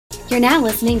You're now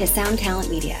listening to Sound Talent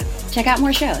Media. Check out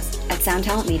more shows at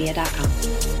soundtalentmedia.com.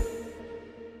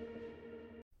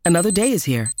 Another day is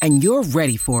here, and you're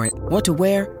ready for it. What to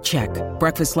wear? Check.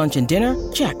 Breakfast, lunch, and dinner?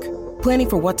 Check. Planning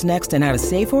for what's next and how to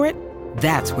save for it?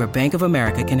 That's where Bank of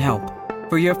America can help.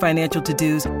 For your financial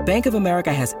to-dos, Bank of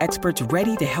America has experts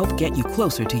ready to help get you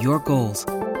closer to your goals.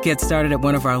 Get started at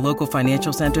one of our local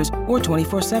financial centers or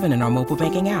 24/7 in our mobile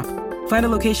banking app. Find a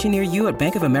location near you at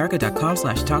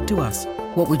bankofamerica.com/talktous.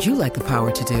 What would you like the power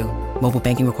to do? Mobile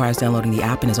banking requires downloading the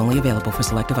app and is only available for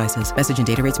select devices. Message and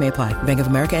data rates may apply. Bank of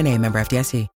America N.A., member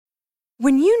FDIC.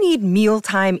 When you need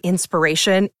mealtime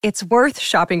inspiration, it's worth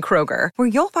shopping Kroger, where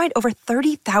you'll find over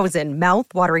 30,000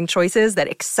 mouth-watering choices that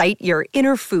excite your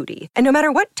inner foodie. And no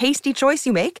matter what tasty choice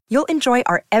you make, you'll enjoy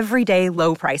our everyday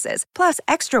low prices, plus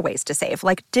extra ways to save,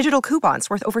 like digital coupons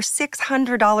worth over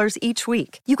 $600 each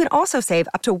week. You can also save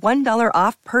up to $1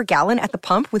 off per gallon at the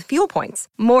pump with fuel points.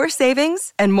 More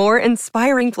savings and more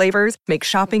inspiring flavors make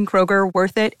shopping Kroger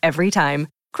worth it every time.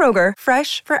 Kroger,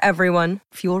 fresh for everyone.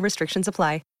 Fuel restrictions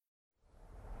apply.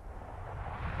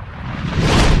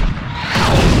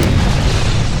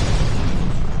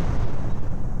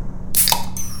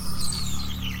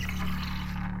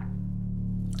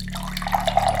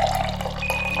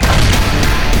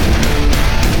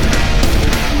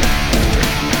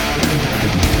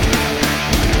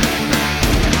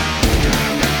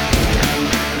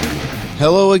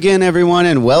 Hello again, everyone,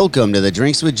 and welcome to the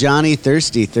Drinks with Johnny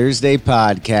Thirsty Thursday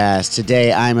podcast.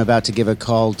 Today, I'm about to give a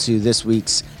call to this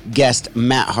week's guest,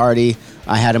 Matt Hardy.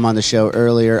 I had him on the show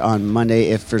earlier on Monday.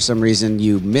 If for some reason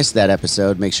you missed that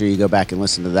episode, make sure you go back and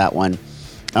listen to that one.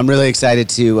 I'm really excited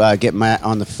to get Matt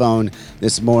on the phone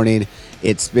this morning.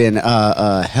 It's been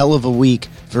a hell of a week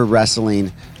for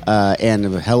wrestling and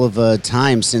a hell of a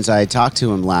time since I talked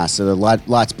to him last. So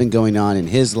lots been going on in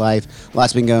his life.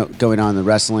 Lots been going on in the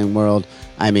wrestling world.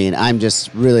 I mean, I'm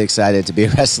just really excited to be a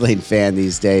wrestling fan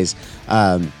these days.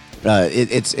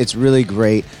 It's really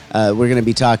great. We're going to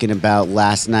be talking about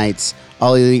last night's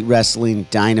All Elite Wrestling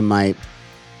Dynamite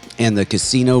and the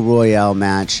Casino Royale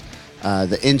match,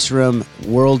 the interim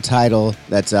world title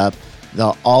that's up,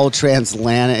 the all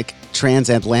transatlantic,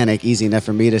 easy enough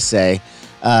for me to say,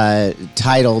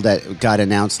 title that got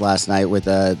announced last night with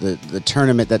the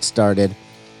tournament that started,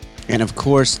 and of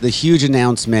course the huge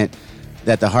announcement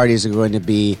that the Hardys are going to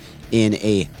be in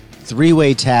a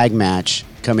three-way tag match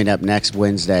coming up next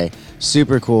Wednesday.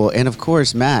 Super cool. And of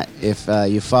course, Matt, if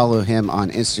you follow him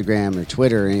on Instagram or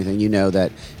Twitter or anything, you know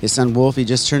that his son Wolfie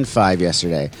just turned 5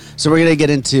 yesterday. So we're going to get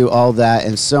into all that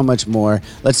and so much more.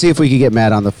 Let's see if we can get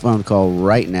Matt on the phone call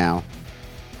right now.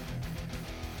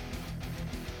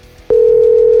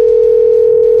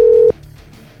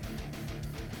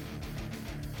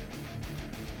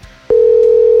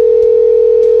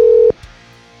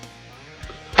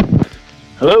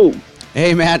 Hello.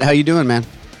 Hey, Matt. How you doing, man?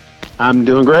 I'm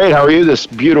doing great. How are you this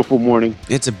beautiful morning?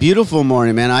 It's a beautiful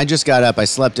morning, man. I just got up. I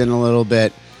slept in a little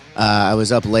bit. I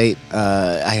was up late.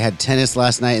 I had tennis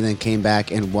last night and then came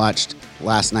back and watched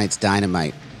last night's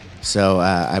Dynamite. So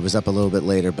I was up a little bit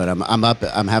later, but I'm up.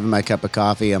 I'm having my cup of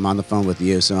coffee. I'm on the phone with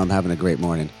you, so I'm having a great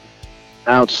morning.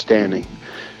 Outstanding.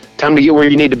 Time to get where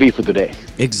you need to be for the day.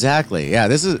 Exactly. Yeah,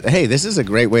 this is a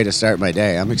great way to start my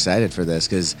day. I'm excited for this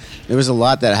because there was a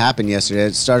lot that happened yesterday.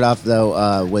 Let's start off,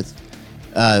 though, with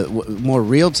more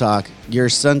real talk. Your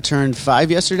son turned 5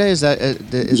 yesterday? Is that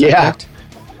correct?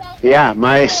 Yeah,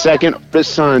 my second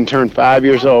son turned 5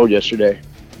 years old yesterday.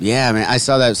 Yeah, man, I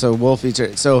saw that. So Wolfie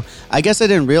so I guess I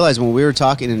didn't realize when we were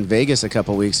talking in Vegas a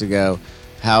couple weeks ago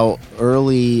how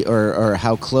early or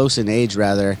how close in age,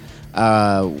 rather,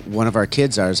 one of our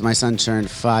kids are. My son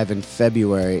turned 5 in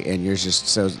February, and yours just,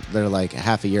 so they're like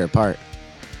half a year apart.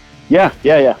 Yeah,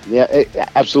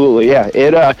 absolutely, yeah.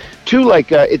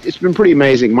 It's been pretty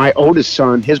amazing. My oldest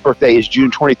son, his birthday is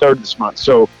June 23rd this month.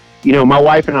 So, my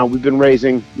wife and I, we've been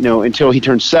raising, until he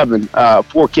turned 7,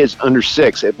 4 kids under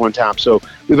 6 at one time. So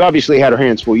we've obviously had our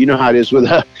hands full. You know how it is with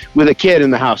a kid in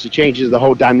the house. It changes the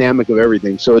whole dynamic of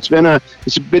everything. So it's been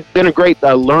a great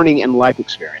learning and life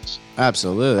experience.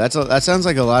 Absolutely. That sounds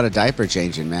like a lot of diaper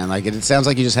changing, man. Like it sounds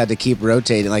like you just had to keep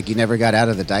rotating, like you never got out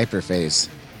of the diaper phase.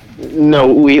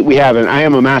 No, we haven't. I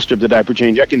am a master of the diaper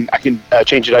change. I can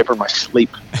change a diaper in my sleep.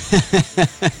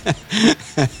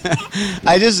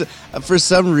 I just, for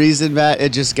some reason, Matt,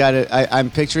 it just got it. I'm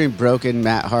picturing broken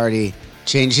Matt Hardy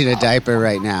changing a diaper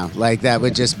right now. Like that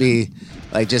would just be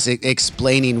like just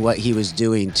explaining what he was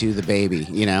doing to the baby,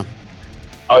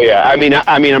 Oh yeah. I mean,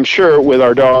 I'm sure with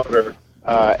our daughter,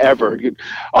 ever.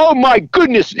 Oh my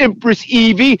goodness, Empress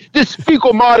Evie, this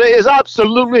fecal matter is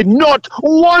absolutely not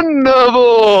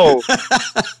wonderful.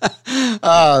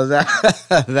 Oh,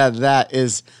 that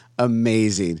is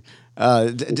amazing.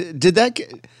 Did that?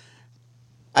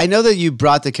 I know that you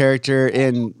brought the character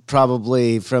in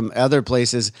probably from other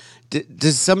places.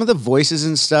 Does some of the voices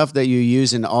and stuff that you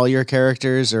use in all your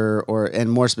characters, or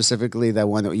and more specifically that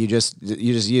one that you just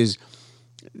use,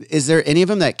 is there any of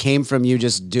them that came from you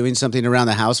just doing something around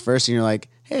the house first, and you're like,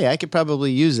 hey, I could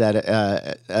probably use that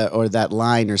or that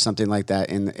line or something like that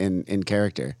in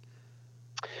character?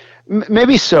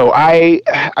 Maybe so. I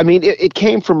mean, it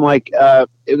came from like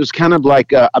it was kind of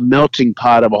like a melting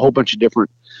pot of a whole bunch of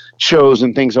different shows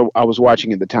and things I was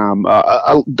watching at the time.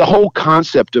 The whole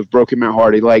concept of Broken Matt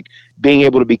Hardy, like being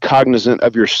able to be cognizant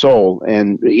of your soul,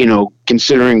 and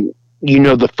considering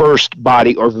the first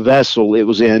body or vessel it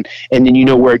was in, and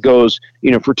then where it goes,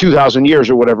 for 2,000 years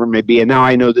or whatever it may be, and now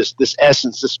I know this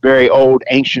essence, this very old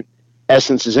ancient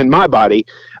essence is in my body.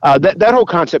 That whole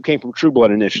concept came from True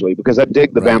Blood initially, because I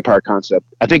dig the vampire concept.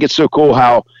 I think it's so cool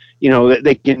how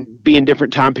they can be in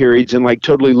different time periods and like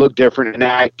totally look different and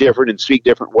act different and speak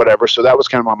different, whatever. So that was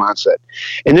kind of my mindset.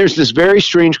 And there's this very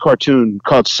strange cartoon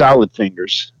called Salad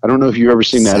Fingers. I don't know if you've ever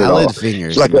seen that at all. Salad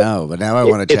Fingers, but now I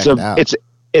want to check it out.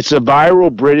 It's a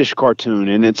viral British cartoon,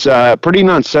 and it's pretty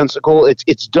nonsensical.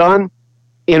 It's done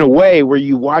in a way where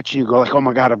you watch and you go like, oh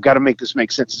my God, I've got to make this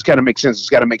make sense. It's got to make sense. It's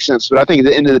got to make sense. But I think at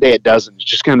the end of the day, it doesn't. It's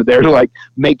just kind of there to like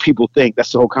make people think.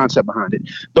 That's the whole concept behind it.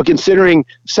 But considering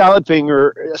Salad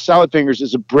Fingers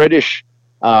is a British,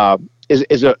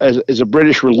 is a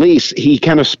British release, he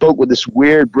kind of spoke with this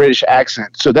weird British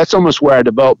accent. So that's almost where I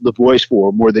developed the voice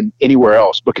for more than anywhere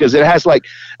else, because it has like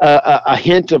a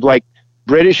hint of like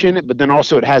British in it, but then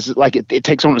also it has like it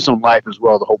takes on its own life as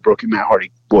well, the whole Broken Matt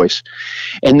Hardy voice.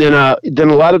 And then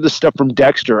a lot of the stuff from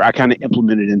Dexter I kind of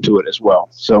implemented into it as well.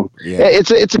 So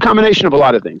it's a combination of a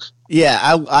lot of things. Yeah,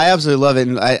 I absolutely love it.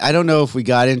 And I don't know if we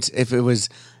got into if it was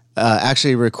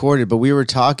actually recorded, but we were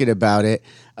talking about it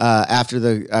after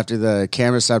the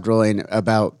camera stopped rolling,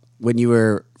 about when you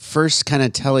were first kind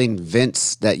of telling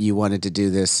Vince that you wanted to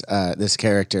do this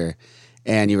character.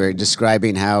 And you were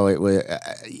describing how it was.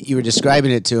 You were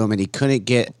describing it to him, and he couldn't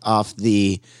get off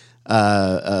the.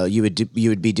 You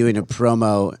would be doing a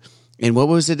promo, and what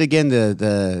was it again?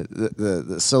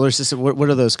 The solar system. What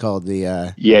are those called?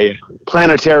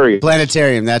 Planetarium.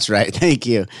 Planetarium. That's right. Thank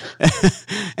you.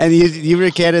 And you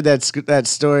recanted that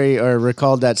story, or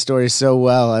recalled that story so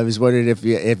well. I was wondering if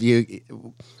you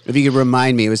could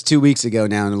remind me. It was 2 weeks ago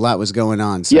now, and a lot was going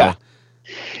on. So. Yeah.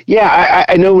 Yeah,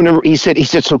 I know. Whenever he said,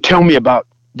 so tell me about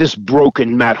this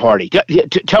Broken Matt Hardy.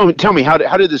 Tell me how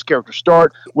did this character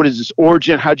start? What is this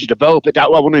origin? How did you develop it? I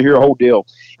want to hear a whole deal.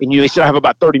 And he said, I have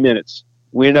about 30 minutes.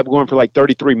 We ended up going for like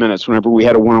 33 minutes whenever we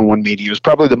had a one-on-one meeting. It was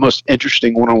probably the most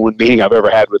interesting one-on-one meeting I've ever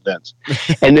had with Vince.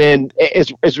 And then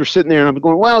as we're sitting there, and I'm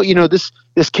going, well,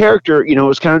 this character,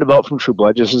 was kind of developed from True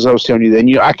Blood, just as I was telling you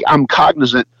then. I'm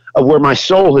cognizant of where my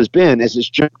soul has been as it's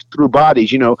jumped through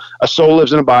bodies. A soul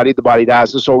lives in a body, the body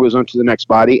dies, the soul goes on to the next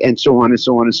body, and so on and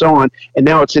so on and so on. And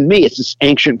now it's in me. It's this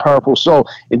ancient, powerful soul.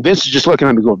 And Vince is just looking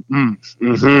at me going,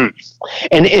 mm-hmm.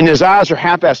 And his eyes are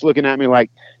half-assed looking at me like,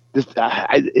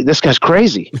 this guy's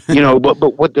crazy,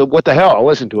 but what the hell? I'll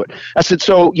listen to it. I said,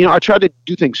 so, I try to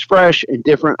do things fresh and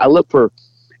different. I look for,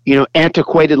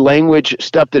 antiquated language,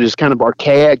 stuff that is kind of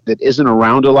archaic, that isn't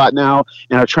around a lot now.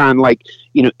 And I try and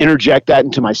interject that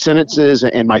into my sentences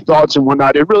and my thoughts and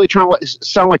whatnot. It really trying to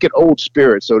sound like an old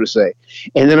spirit, so to say.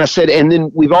 And then I said, and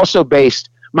then we've also based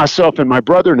myself and my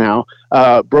brother now,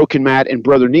 Broken Matt and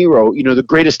Brother Nero, the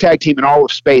greatest tag team in all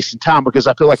of space and time, because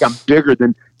I feel like I'm bigger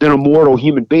than a mortal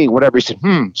human being, whatever. He said,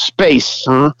 space,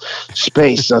 huh?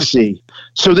 Space, I see.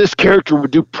 So this character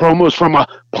would do promos from a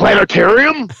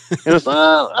planetarium? And it's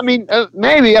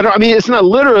maybe. It's not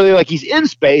literally like he's in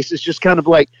space. It's just kind of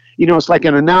like, it's like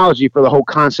an analogy for the whole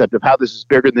concept of how this is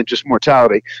bigger than just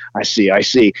mortality. I see.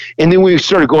 And then we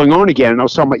started going on again, and I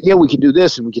was talking about, we could do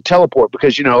this and we could teleport,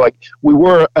 because, we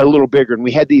were a little bigger and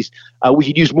we had these, we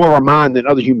could use more of our mind than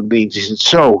other human beings. He said,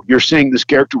 so you're saying this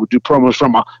character would do promos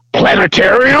from a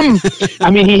planetarium?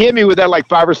 He hit me with that like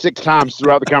 5 or 6 times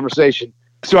throughout the conversation.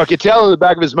 So I could tell in the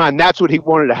back of his mind, that's what he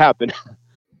wanted to happen.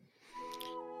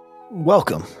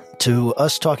 Welcome to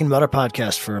us talking about our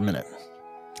podcast for a minute.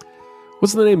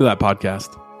 What's the name of that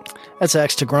podcast? That's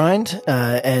Axe to Grind.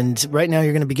 And right now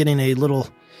you're going to be getting a little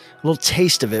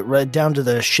taste of it, right down to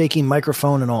the shaky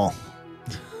microphone and all.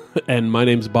 And my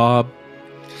name's Bob.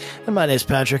 And my name's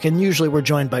Patrick. And usually we're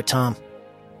joined by Tom.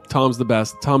 Tom's the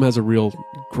best. Tom has a real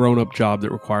grown-up job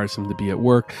that requires him to be at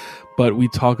work, but we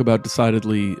talk about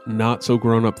decidedly not so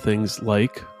grown-up things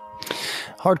like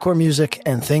hardcore music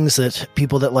and things that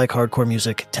people that like hardcore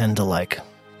music tend to like.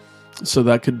 So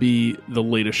that could be the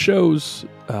latest shows,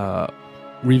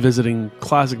 revisiting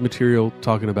classic material,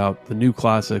 talking about the new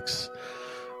classics,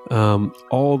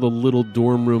 all the little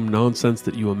dorm room nonsense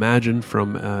that you imagine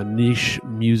from niche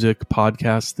music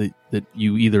podcasts that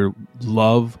you either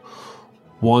love,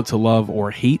 want to love, or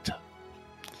hate.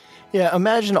 Yeah,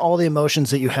 imagine all the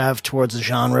emotions that you have towards a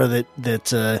genre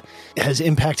that has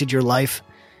impacted your life,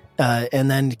 and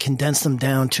then condense them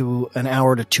down to an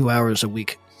hour to 2 hours a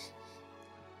week.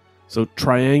 So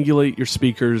triangulate your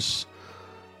speakers,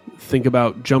 think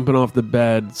about jumping off the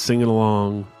bed, singing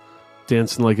along,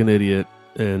 dancing like an idiot,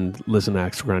 and listen to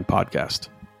Axe to Grind podcast.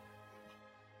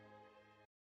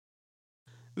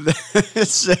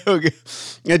 That's so good.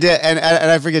 And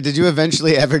I forget, did you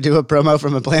eventually ever do a promo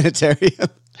from a planetarium?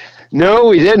 No,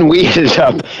 we didn't. We ended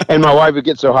up, and my wife would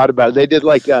get so hot about it. They did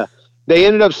they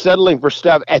ended up settling for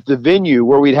stuff at the venue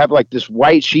where we'd have like this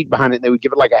white sheet behind it, and they would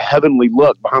give it like a heavenly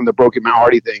look behind the Broken Matt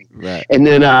Hardy thing. Right. And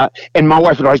then, and my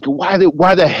wife would always go, why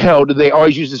the hell do they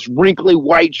always use this wrinkly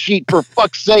white sheet? For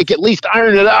fuck's sake, at least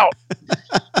iron it out.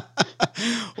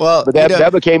 Well, but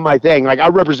that became my thing. Like, I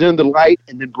represented the light,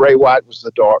 and then Bray Wyatt was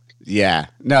the dark. Yeah.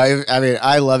 No, I mean,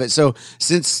 I love it. So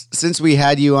since we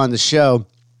had you on the show,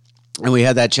 and we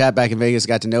had that chat back in Vegas,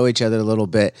 got to know each other a little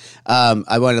bit.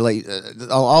 I want to let you,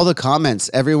 all the comments,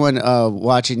 everyone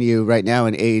watching you right now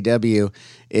in AEW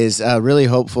is really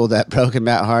hopeful that Broken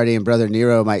Matt Hardy and Brother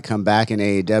Nero might come back in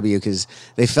AEW, because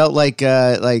they felt like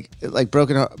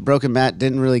Broken Matt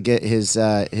didn't really get his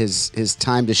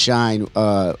time to shine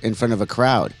in front of a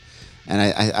crowd, and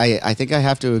I think I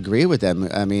have to agree with them.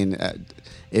 I mean,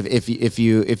 if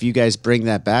you guys bring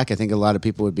that back, I think a lot of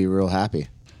people would be real happy.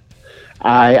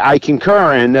 I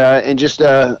concur, and just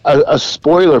a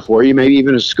spoiler for you, maybe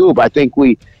even a scoop. I think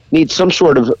we need some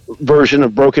sort of version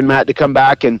of Broken Matt to come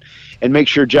back and make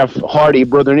sure Jeff Hardy,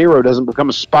 Brother Nero, doesn't become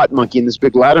a spot monkey in this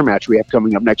big ladder match we have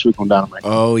coming up next week on Dynamite.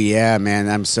 Oh yeah, man!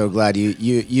 I'm so glad you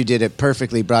did it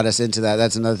perfectly. Brought us into that.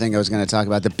 That's another thing I was going to talk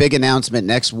about. The big announcement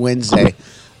next Wednesday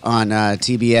on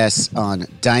TBS on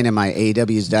Dynamite,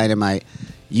 AEW's Dynamite.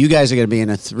 You guys are going to be in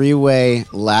a 3-way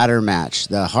ladder match.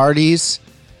 The Hardys,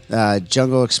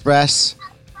 Jungle Express,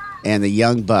 and the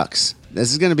Young Bucks.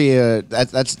 This is going to be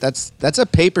that's a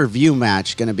pay-per-view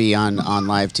match going to be on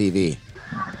live TV.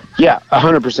 Yeah,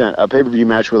 100%. A pay-per-view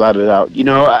match without a doubt. You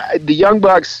know, the Young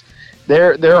Bucks,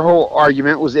 their whole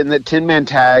argument was in the 10-man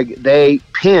tag. They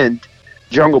pinned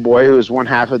Jungle Boy, who is one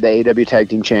half of the AEW Tag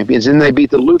Team Champions, and they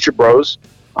beat the Lucha Bros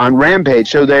on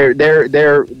Rampage. So they've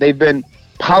been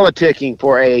politicking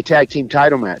for a tag team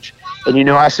title match. And, you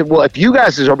know, I said, well, if you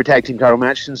guys deserve a tag team title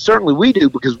match, then certainly we do,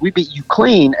 because we beat you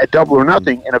clean at Double or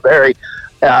Nothing in a very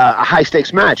high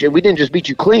stakes match. And we didn't just beat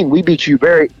you clean; we beat you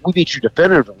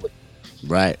definitively.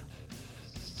 Right.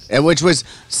 And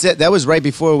that was right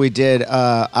before we did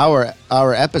our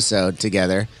episode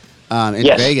together in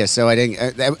Vegas. So I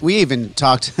didn't. We even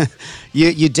talked.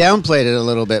 You downplayed it a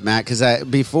little bit, Matt, because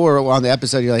before on the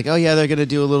episode you're like, oh yeah, they're going to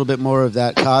do a little bit more of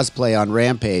that cosplay on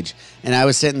Rampage, and I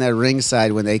was sitting there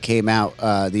ringside when they came out,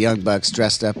 the Young Bucks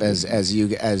dressed up as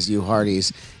you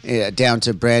Hardys, down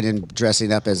to Brandon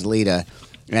dressing up as Lita.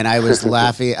 And I was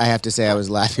laughing. I have to say, I was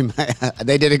laughing.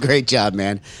 They did a great job,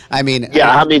 man. I mean,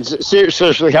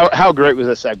 seriously, how great was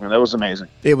that segment? That was amazing.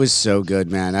 It was so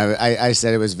good, man. I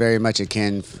said it was very much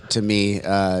akin to me.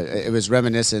 It was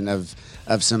reminiscent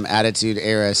of some Attitude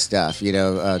Era stuff, you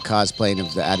know, cosplaying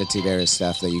of the Attitude Era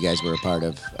stuff that you guys were a part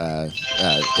of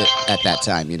at that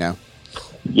time, you know.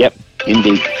 Yep,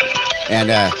 indeed. And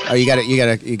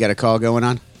you got a call going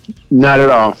on? Not at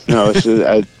all. No,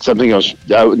 it's something else.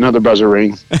 Another buzzer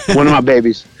ring. One of my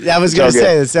babies. I was going to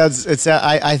say, it sounds.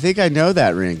 I think I know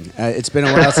that ring. It's been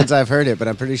a while since I've heard it, but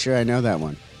I'm pretty sure I know that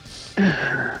one.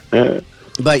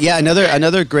 But yeah,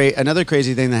 another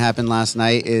crazy thing that happened last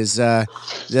night is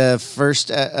the first.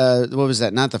 What was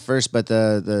that? Not the first, but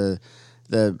the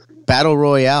battle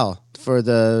royale for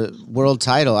the world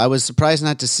title. I was surprised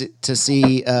not to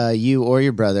see you or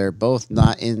your brother both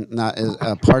not as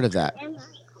a part of that.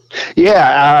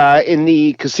 Yeah, in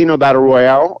the Casino Battle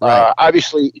Royale. Right.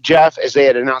 Obviously, Jeff, as they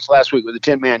had announced last week with the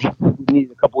 10-man, he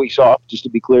needed a couple weeks off just to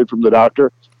be cleared from the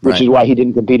doctor, which is why he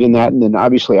didn't compete in that. And then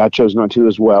obviously I chose not to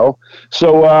as well.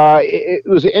 So it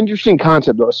was an interesting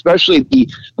concept, though, especially the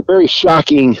very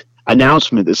shocking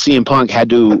announcement that CM Punk had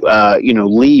to,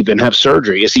 leave and have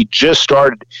surgery as he just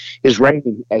started his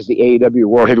reign as the AEW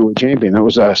World Heavyweight Champion. That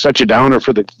was such a downer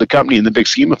for the company in the big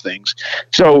scheme of things.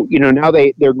 So, now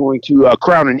they're going to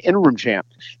crown an interim champ.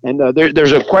 And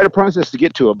there's quite a process to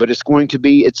get to it, but it's going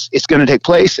to take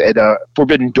place at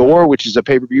Forbidden Door, which is a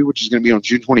pay-per-view, which is going to be on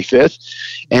June 25th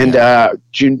and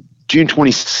June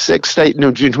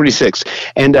 26th.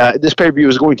 And this pay-per-view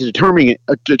is going to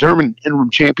determine interim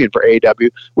champion for AEW,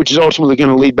 which is ultimately going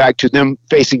to lead back to them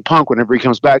facing Punk whenever he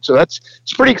comes back. So it's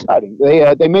pretty exciting.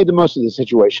 They made the most of the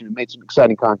situation and made some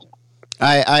exciting content.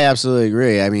 I absolutely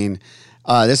agree. I mean,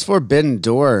 this Forbidden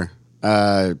Door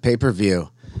pay-per-view,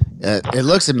 it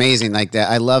looks amazing like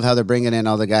that. I love how they're bringing in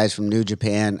all the guys from New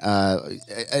Japan.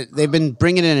 They've been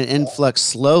bringing in an influx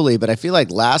slowly, but I feel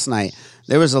like last night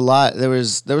there was a lot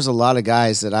of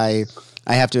guys that I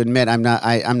have to admit I'm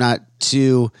not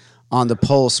too on the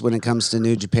pulse when it comes to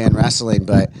New Japan wrestling,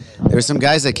 but there were some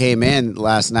guys that came in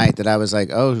last night that I was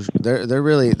like, oh, they're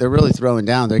really throwing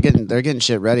down. They're getting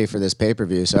shit ready for this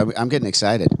pay-per-view. So I'm getting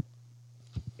excited.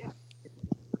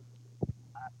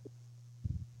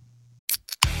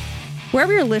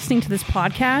 Wherever you're listening to this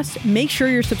podcast, make sure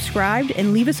you're subscribed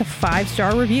and leave us a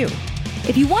 5-star review.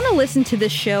 If you want to listen to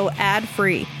this show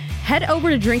ad-free, head over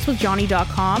to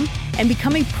drinkswithjohnny.com and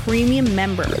become a premium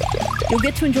member. You'll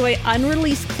get to enjoy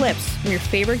unreleased clips from your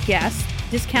favorite guests,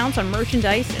 discounts on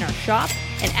merchandise in our shop,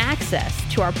 and access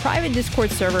to our private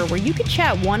Discord server where you can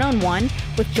chat one-on-one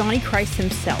with Johnny Christ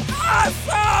himself.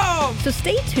 Awesome! So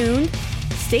stay tuned,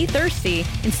 stay thirsty,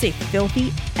 and stay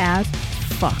filthy as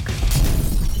fuck.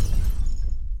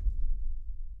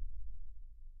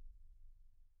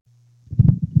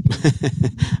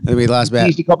 We lost back.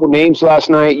 Used a couple names last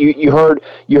night. You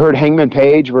heard Hangman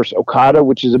Page versus Okada,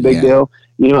 which is a big deal.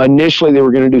 Initially they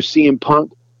were going to do CM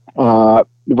Punk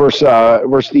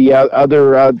versus the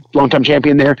other longtime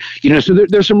champion there. So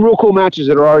there's some real cool matches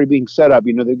that are already being set up.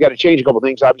 They've got to change a couple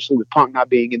things, obviously, with Punk not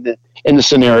being in the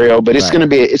scenario, but it's going to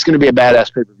be a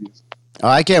badass pay per view. Oh,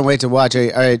 I can't wait to watch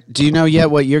it. All right, do you know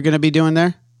yet what you're going to be doing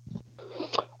there?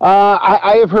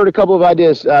 I have heard a couple of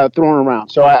ideas thrown around,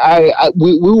 so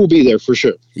we will be there for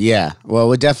sure. Yeah, well,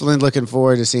 we're definitely looking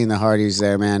forward to seeing the Hardys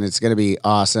there, man. It's going to be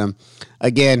awesome.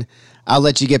 Again, I'll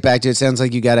let you get back to it. Sounds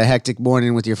like you got a hectic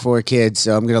morning with your 4 kids,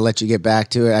 so I'm going to let you get back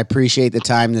to it. I appreciate the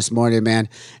time this morning, man,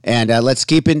 and let's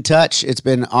keep in touch. It's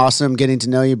been awesome getting to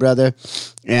know you, brother,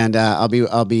 and I'll be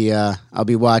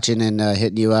watching and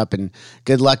hitting you up. And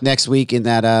good luck next week in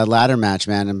that ladder match,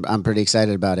 man. I'm pretty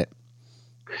excited about it.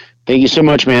 Thank you so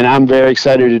much, man. I'm very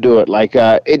excited to do it. Like,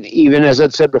 even as I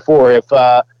said before, if,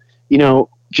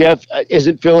 Jeff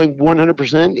isn't feeling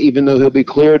 100%, even though he'll be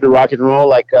cleared to rock and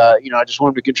roll, I just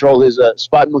want him to control his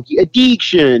spot monkey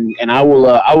addiction, and I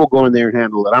will go in there and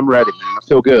handle it. I'm ready, man. I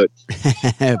feel good.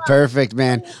 Perfect,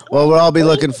 man. Well, we'll all be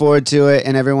looking forward to it,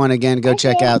 and everyone, again, go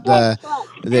check out the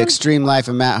Extreme Life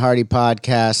of Matt Hardy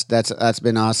podcast. That's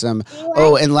been awesome.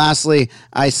 Oh, and lastly,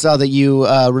 I saw that you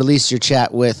released your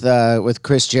chat with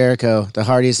Chris Jericho, the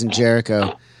Hardys and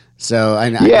Jericho. So I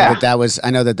know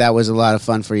that was a lot of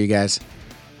fun for you guys.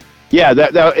 Yeah,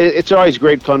 it's always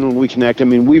great fun when we connect. I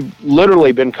mean, we've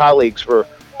literally been colleagues for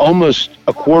almost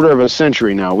a quarter of a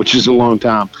century now, which is a long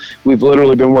time. We've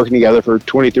literally been working together for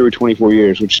 23 or 24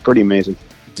 years, which is pretty amazing.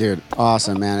 Dude,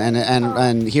 awesome, man.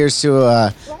 And here's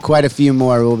to quite a few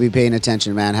more. We'll be paying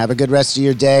attention, man. Have a good rest of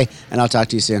your day, and I'll talk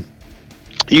to you soon.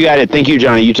 You got it. Thank you,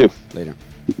 Johnny. You too. Later.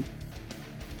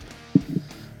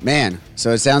 Man,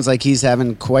 so it sounds like he's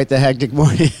having quite the hectic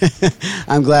morning.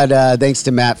 I'm glad. Thanks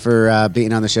to Matt for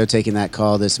being on the show, taking that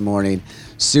call this morning.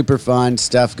 Super fun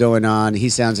stuff going on. He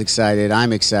sounds excited.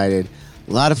 I'm excited.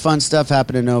 A lot of fun stuff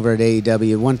happening over at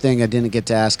AEW. One thing I didn't get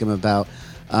to ask him about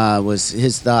was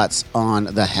his thoughts on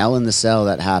the Hell in the Cell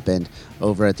that happened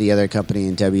over at the other company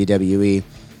in WWE.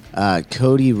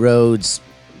 Cody Rhodes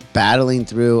battling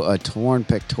through a torn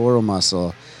pectoral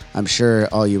muscle. I'm sure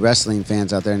all you wrestling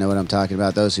fans out there know what I'm talking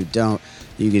about. Those who don't,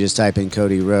 you can just type in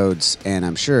Cody Rhodes, and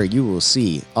I'm sure you will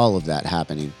see all of that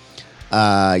happening.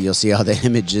 You'll see all the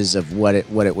images of what it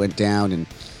went down, and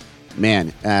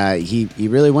man, he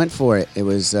really went for it. It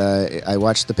was I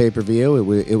watched the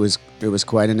pay-per-view. It was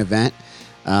quite an event,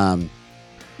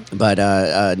 but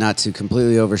not to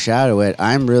completely overshadow it,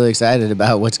 I'm really excited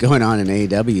about what's going on in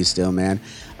AEW still, man.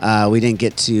 We didn't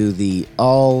get to the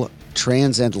All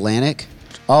Atlantic.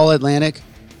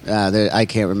 I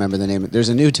can't remember the name. There's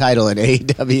a new title in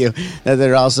AEW that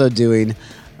they're also doing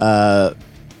a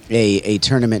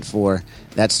tournament for.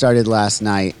 That started last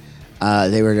night.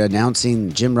 They were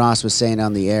announcing, Jim Ross was saying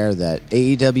on the air that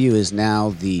AEW is now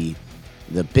the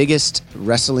the biggest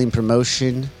wrestling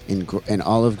promotion in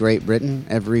all of Great Britain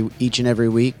each and every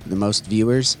week. The most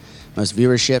viewers, most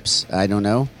viewerships. I don't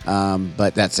know,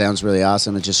 but that sounds really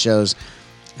awesome. It just shows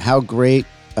how great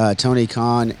Tony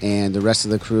Khan and the rest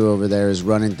of the crew over there is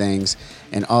running things,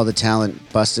 and all the talent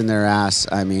busting their ass.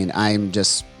 I mean, I'm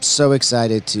just so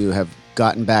excited to have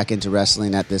gotten back into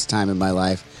wrestling at this time in my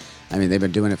life. I mean, they've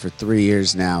been doing it for 3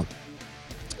 years now.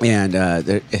 And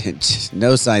just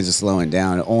no signs of slowing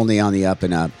down, only on the up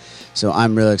and up. So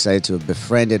I'm really excited to have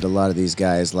befriended a lot of these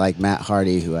guys like Matt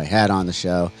Hardy, who I had on the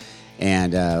show.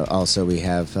 And also we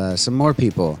have some more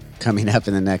people coming up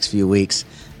in the next few weeks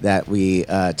that we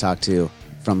talked to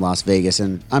from Las Vegas.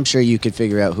 And I'm sure you could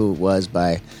figure out who it was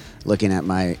by looking at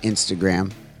my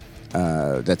Instagram.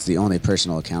 That's the only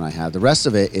personal account I have. The rest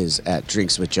of it is at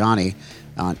Drinks with Johnny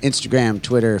on Instagram,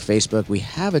 Twitter, Facebook. We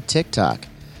have a TikTok.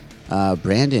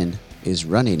 Brandon is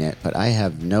running it, but I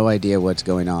have no idea what's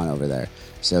going on over there.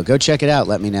 So go check it out.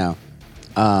 Let me know.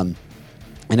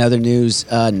 In other news,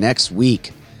 next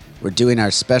week, we're doing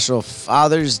our special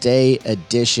Father's Day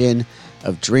edition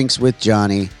of Drinks with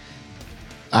Johnny.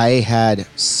 I had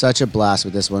such a blast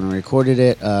with this one. We recorded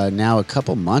it now a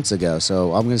couple months ago,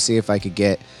 so I'm going to see if I could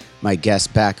get my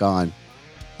guest back on.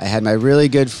 I had my really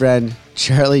good friend,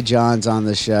 Charlie Johns, on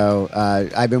the show.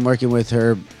 I've been working with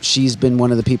her. She's been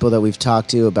one of the people that we've talked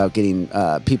to about getting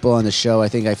people on the show. I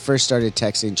think I first started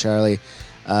texting Charlie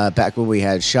back when we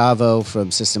had Chavo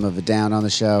from System of a Down on the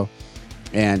show.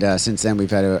 And since then, we've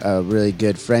had a really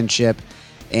good friendship.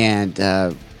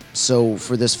 And so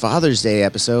for this Father's Day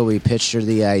episode, we pitched her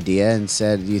the idea and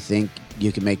said, do you think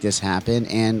you can make this happen?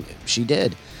 And she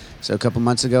did. So a couple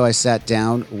months ago, I sat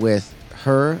down with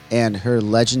her and her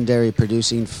legendary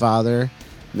producing father,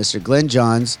 Mr. Glenn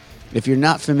Johns. If you're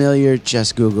not familiar,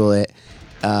 just Google it.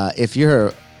 If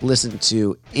you're listening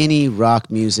to any rock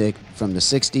music from the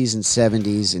 60s and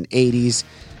 70s and 80s,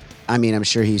 I mean, I'm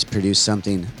sure he's produced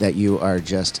something that you are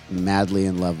just madly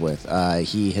in love with.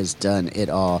 He has done it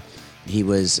all. He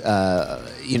was,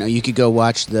 you could go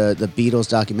watch the Beatles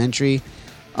documentary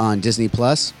on Disney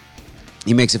Plus.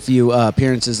 He makes a few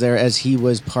appearances there, as he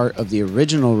was part of the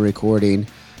original recording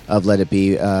of Let It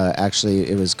Be. Actually,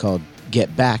 it was called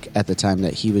Get Back at the time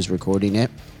that he was recording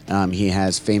it. He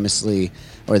has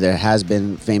there has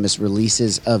been famous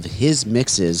releases of his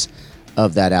mixes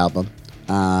of that album.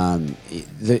 He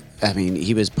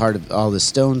was part of a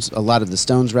lot of the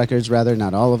Stones records, rather,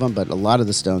 not all of them, but a lot of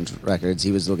the Stones records.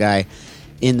 He was the guy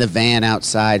in the van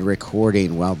outside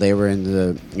recording while they were in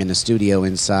the studio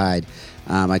inside.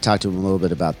 I talked to him a little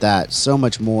bit about that. So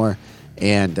much more.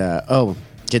 And,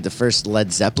 did the first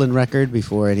Led Zeppelin record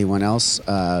before anyone else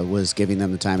was giving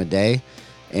them the time of day.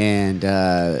 And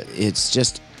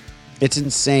it's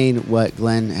insane what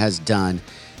Glenn has done.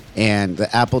 And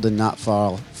the apple did not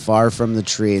fall far from the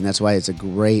tree. And that's why it's a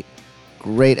great,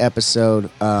 great episode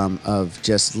of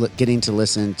just getting to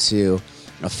listen to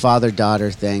a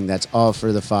father-daughter thing. That's all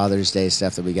for the Father's Day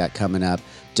stuff that we got coming up.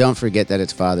 Don't forget that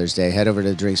it's Father's Day. Head over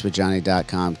to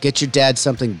drinkswithjohnny.com. Get your dad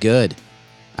something good.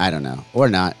 I don't know. Or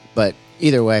not. But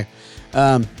either way,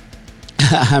 I'm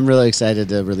really excited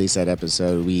to release that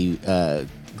episode.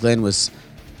 Glenn was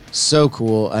so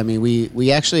cool. I mean,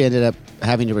 we actually ended up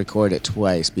having to record it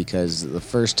twice because the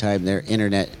first time their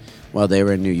internet while they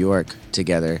were in New York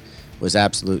together was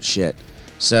absolute shit.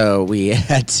 So we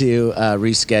had to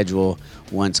reschedule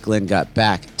once Glenn got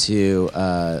back to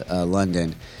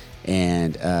London.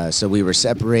 And so we were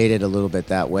separated a little bit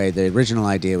that way. The original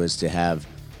idea was to have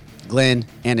Glenn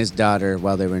and his daughter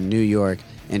while they were in New York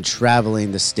and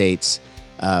traveling the States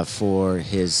for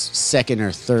his second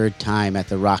or third time at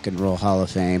the Rock and Roll Hall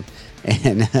of Fame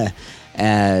and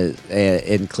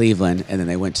in Cleveland. And then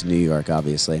they went to New York,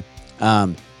 obviously.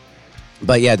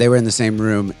 But yeah, they were in the same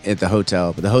room at the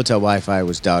hotel, but the hotel Wi-Fi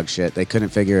was dog shit. They couldn't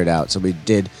figure it out. So we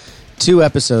did 2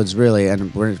 episodes really,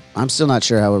 and I'm still not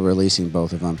sure how we're releasing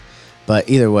both of them. But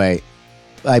either way,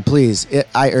 I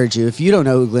urge you, if you don't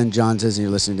know who Glenn Johns is and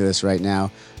you're listening to this right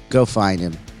now, go find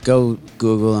him. Go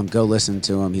Google him. Go listen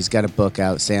to him. He's got a book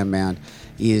out, Sandman.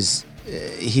 He's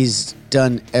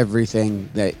done everything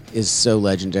that is so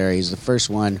legendary. He's the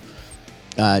first one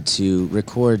to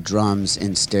record drums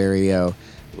in stereo.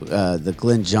 The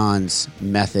Glenn Johns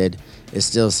method is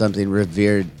still something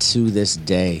revered to this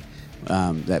day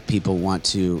that people want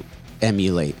to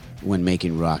emulate when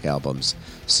making rock albums.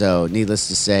 So needless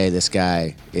to say, this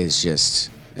guy is just,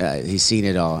 he's seen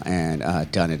it all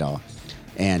and done it all.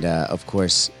 And of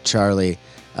course, Charlie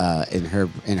in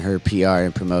her PR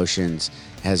and promotions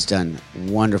has done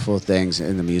wonderful things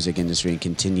in the music industry and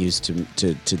continues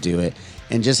to do it.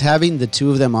 And just having the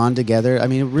two of them on together, I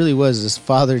mean, it really was this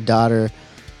father-daughter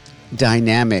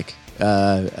dynamic,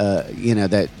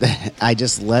 that I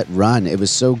just let run. It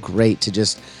was so great to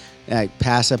just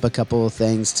pass up a couple of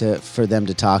things for them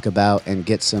to talk about and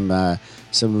get some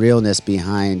realness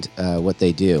behind what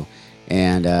they do.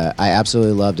 And I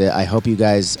absolutely loved it. I hope you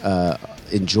guys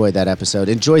enjoyed that episode.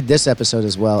 Enjoyed this episode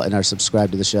as well and are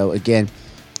subscribed to the show. Again,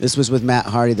 this was with Matt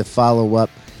Hardy, the follow-up.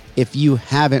 If you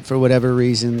haven't, for whatever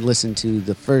reason, listened to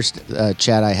the first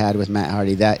chat I had with Matt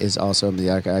Hardy, that is also in the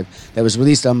archive. That was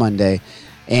released on Monday.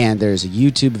 And there's a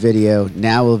YouTube video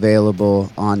now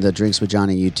available on the Drinks with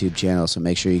Johnny YouTube channel, so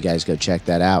make sure you guys go check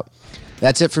that out.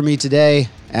 That's it for me today.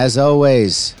 As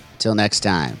always, till next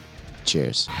time,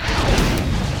 cheers.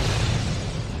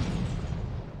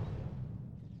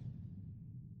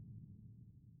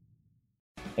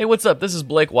 Hey, what's up? This is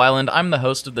Blake Weiland. I'm the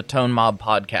host of the Tone Mob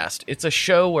Podcast. It's a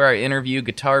show where I interview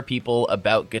guitar people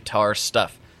about guitar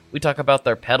stuff. We talk about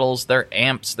their pedals, their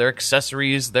amps, their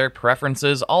accessories, their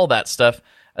preferences, all that stuff,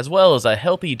 as well as a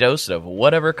healthy dose of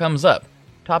whatever comes up.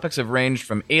 Topics have ranged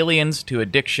from aliens to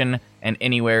addiction and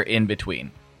anywhere in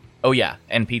between. Oh yeah,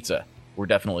 and pizza. We're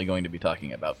definitely going to be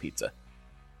talking about pizza.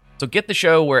 So get the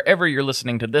show wherever you're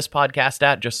listening to this podcast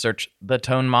at. Just search The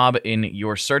Tone Mob in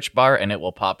your search bar and it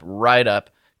will pop right up.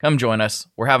 Come join us.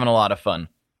 We're having a lot of fun.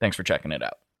 Thanks for checking it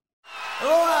out.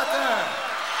 Hello out there.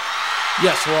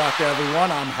 Yes, hello out there,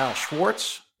 everyone. I'm Hal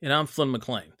Schwartz. And I'm Flynn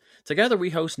McLean. Together we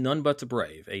host None But the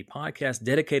Brave, a podcast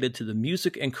dedicated to the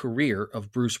music and career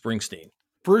of Bruce Springsteen.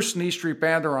 Bruce and E Street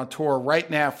Band are on tour right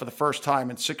now for the first time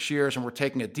in 6 years, and we're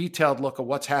taking a detailed look at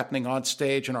what's happening on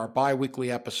stage in our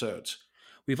bi-weekly episodes.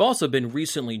 We've also been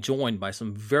recently joined by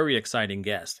some very exciting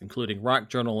guests, including rock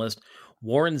journalist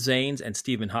Warren Zanes and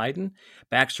Stephen Hayden,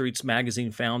 Backstreet's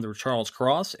Magazine founder Charles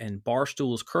Cross, and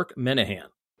Barstool's Kirk Minahan.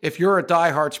 If you're a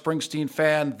diehard Springsteen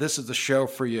fan, this is the show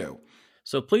for you.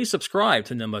 So please subscribe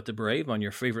to None But the Brave on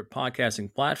your favorite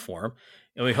podcasting platform,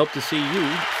 and we hope to see you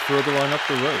further on up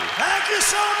the road. Thank you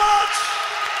so much.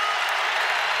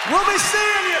 We'll be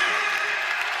seeing you.